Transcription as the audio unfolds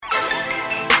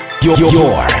You're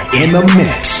in the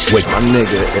mix with my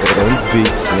nigga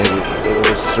Beatz, nigga. It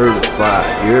was certified,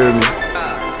 you hear me?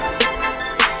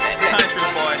 Country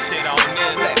boy shit on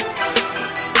this.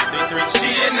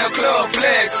 She in the club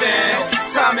flexin'.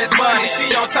 Time is money, she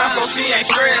on time so she ain't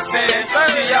stressing.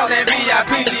 She all in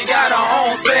VIP, she got her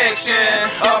own section.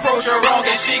 Approach her wrong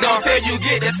and she gon' tell you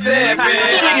get the step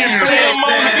in. She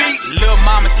flexin'. Lil'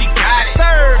 mama, she got it.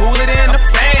 Cool it in the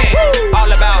fan.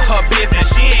 All about her business,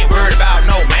 she ain't worried about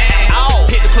no man.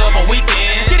 Hit the club on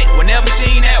weekends, whenever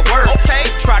she ain't at work.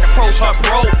 Try to approach her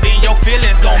broke, then your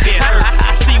feelings gon' get hurt.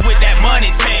 She with that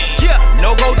money team,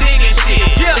 no go digging shit.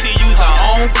 She use her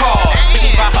own car,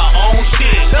 she buy her own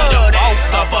shit. She the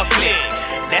boss of her clique.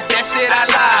 That's that shit I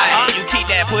like. You keep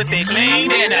that pussy clean,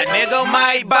 then a nigga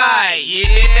might buy.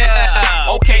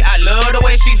 Yeah. Okay, I love the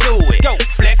way she do it.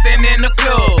 Flexing in the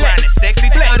club, grinding sexy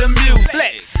to the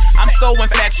music. I'm so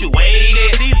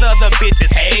infatuated. These other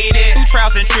bitches hate it. Through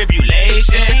trials and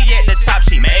tribulations, she at the top,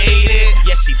 she made it.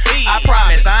 Yes, she feed. I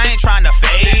promise I ain't tryna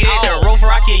fade it. The rose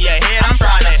rock in your head, I'm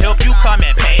tryna help you come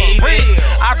and pave it.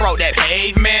 I broke that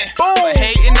pavement for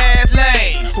hating ass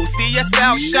lanes who see us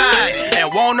outshine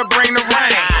and wanna bring the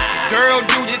rain. Girl,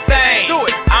 do your thing. Do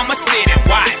it. I'ma sit and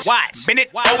watch. Bend it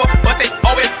over, bust it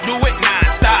over, do it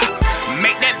non-stop.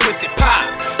 Make that pussy pop.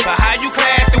 But how you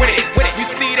classy with it? You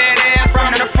see that ass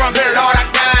from the front, good Lord, I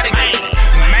got it.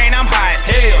 Man, I'm high as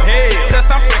hell. Plus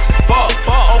I'm fresh as fuck.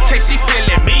 Okay, she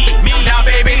feeling me. Now,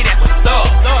 baby, that's what's up.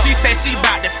 She say she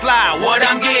bout to slide. What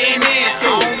I'm getting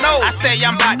into? I say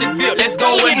I'm bout to dip. Let's go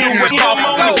and do it.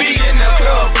 She in the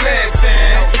club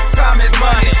flexing. Time is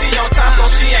money. She on time, so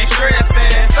she ain't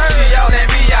stressing. She all in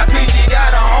VIP. She got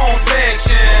her own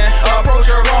section. Approach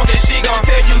her wrong and she gon'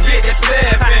 tell you get the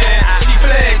step in. She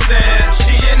flexing.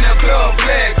 She in the club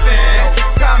flexing.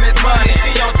 Time is money.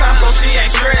 She on time, so she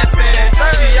ain't stressing.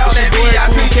 She all in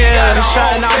VIP. She got her own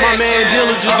shouting out my man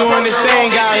Diligent doing this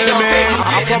thing out here, man.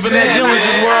 I'm pumping that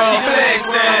Diligence world. She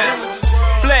flexing.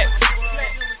 Flex.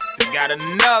 Got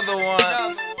another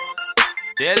one.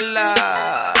 Dilla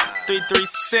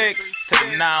 336 to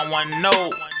the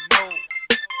 910.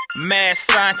 Mad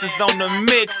scientists on the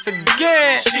mix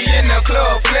again. She in the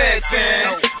club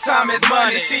flexing. Time is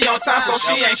money. She on time, so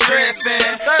she ain't stressing.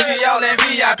 She all in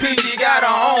VIP. She got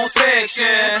her own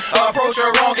section. Approach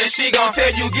her wrong and she gon'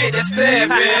 tell you get the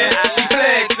step in. She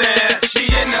flexing. She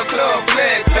in the club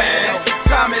flexing.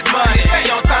 Time is money. She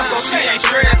on time, so she ain't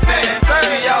stressing.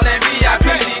 She all in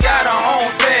VIP. She got her own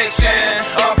section.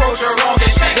 Approach her wrong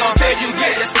and she gon' tell you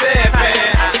get the step in.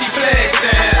 She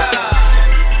flexing.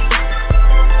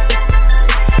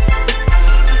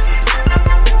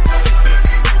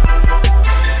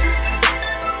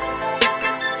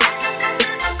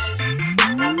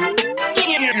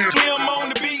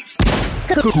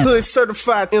 Hood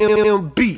certified MB.